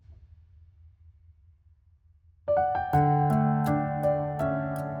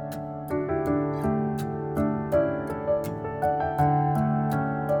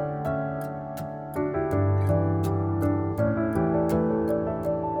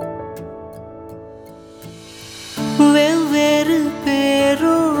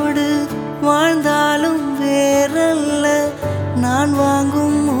நான்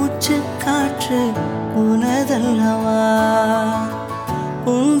வாங்கும் மூச்சு காற்று உனதல்லவா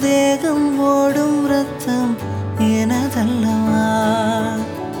உன் தேகம் ஓடும் ரத்தம் எனதல்லவா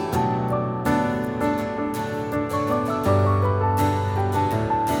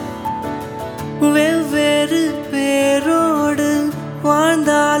வெவ்வேறு பேரோடு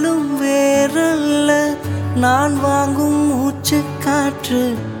வாழ்ந்தாலும் வேறல்ல நான் வாங்கும் மூச்சு காற்று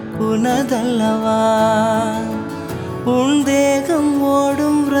உனதல்லவா உன் தேகம்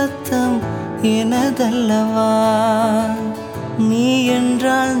ஓடும் ரத்தம் எனதல்லவா நீ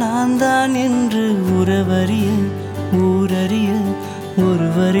என்றால் நான் தான் என்று உறவறிய ஊரறிய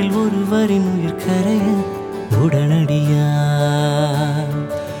ஒருவரில் ஒருவரின் உயிர் கரைய உடனடியா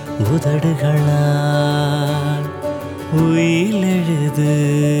உதடுகளால் உயில் எழுது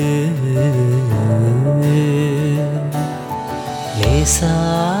லேசா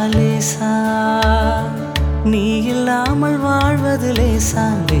லேசா நீ இல்லாமல் வாழ்வது லேசா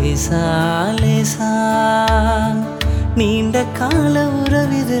லேசா லேசா நீண்ட கால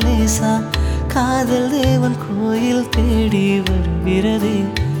உறவிது லேசா காதல் தேவன் கோயில் தேடி வருகிறதே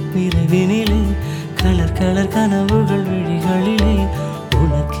விரைவினிலே கலர் கலர் கனவுகள் விழிகளிலே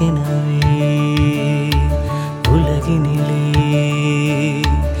உனக்கெனவே